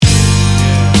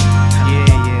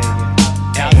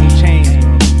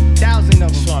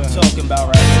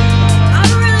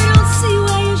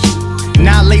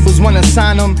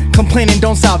sign them. Complaining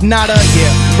don't solve nada,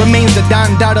 yeah. Remains the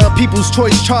Don Dada, people's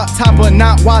choice chart topper,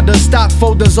 not wilder. Stock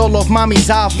folders all off mommy's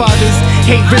fathers.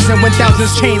 Hate risen when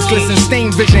thousands chains glisten,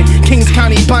 stain vision. Kings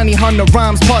County, Bonnie Hunter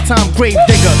rhymes, part-time grave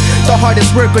digger. The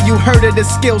hardest worker, you heard of the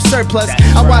skill surplus.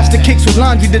 I wash the kicks with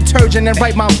laundry detergent and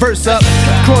write my verse up.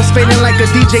 Crossfading like a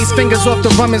DJ's fingers off the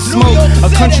rum and smoke. A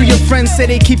country of friends say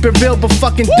they keep it real but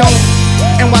fucking don't.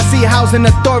 NYC housing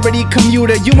authority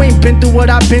commuter. You ain't been through what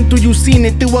I've been through, you seen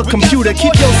it through a computer.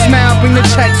 Keep your smile, bring the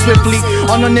check swiftly.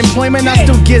 On unemployment I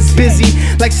still gets busy.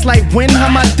 Like slight wind, how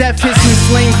my death hits me,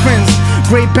 slaying friends.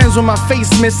 Gray pens with my face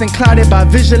missing, clouded by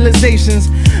visualizations.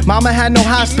 Mama had no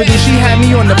hospital, she had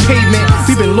me on the pavement.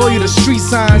 We been loyal to street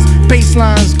signs,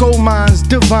 baselines, gold mines,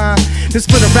 divine. This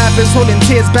for the rappers holding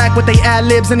tears back with they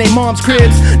ad-libs in they mom's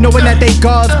cribs, knowing that they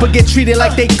gods but get treated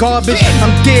like they garbage.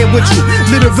 I'm dead with you,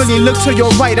 literally look to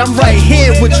your right, I'm right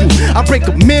here with you. I break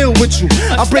a meal with you,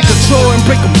 I break a chore and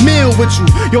break a meal with you.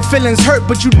 Your feelings hurt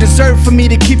but you deserve for me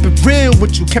to keep it real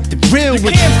with you. Kept it real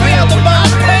with you.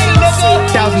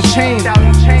 Thousand chains.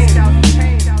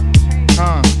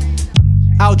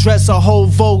 Outdress a whole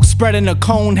Vogue, spreading a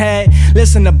cone head.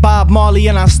 Listen to Bob Marley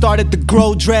and I started to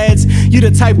grow dreads. You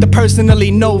the type to personally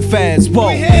know fads. Whoa,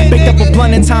 baked up a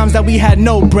blunt in times that we had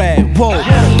no bread. Whoa,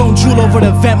 don't drool over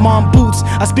the Vent Mom boots.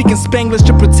 I speak in Spanglish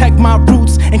to protect my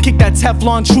roots and kick that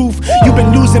Teflon truth. You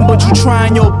been losing but you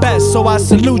trying your best, so I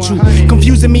salute you.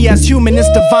 Confusing me as human, it's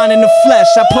divine in the flesh.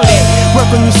 I put in work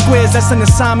on you squares, that's an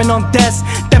assignment on desk.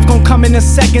 Death gon' come in a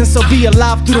second, so be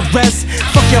alive through the rest.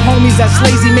 Fuck your homies that's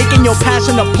lazy, making your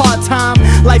passion a part-time.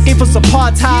 Life gave us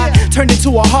apartheid, turned it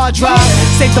to a hard drive.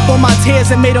 Saved up all my tears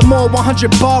and made them all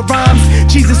 100 bar rhymes.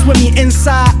 Jesus with me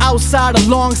inside, outside,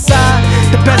 alongside.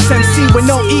 The best MC with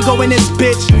no ego in this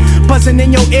bitch. Buzzing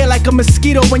in your ear like a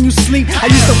mosquito when you sleep. I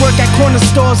used to work at corner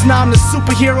stores, now I'm the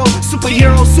superhero.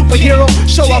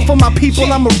 Show off for my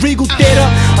people, I'm a regal theater.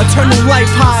 Eternal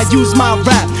life high, use my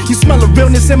rap. You smell the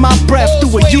realness in my breath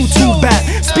through a YouTube app.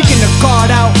 Speaking the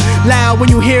guard out loud when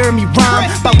you hear me rhyme.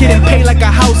 About getting paid like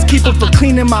a housekeeper for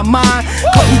cleaning my mind.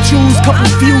 Couple Jews, couple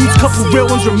feuds, couple real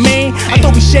ones remain. I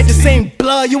thought we shared the same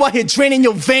blood, you out here draining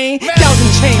your vein.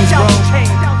 Thousand chains, bro.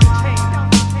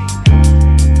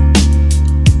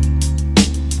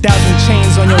 Thousand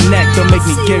chains on your neck don't make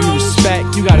me give you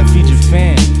respect. You gotta feed your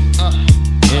fan.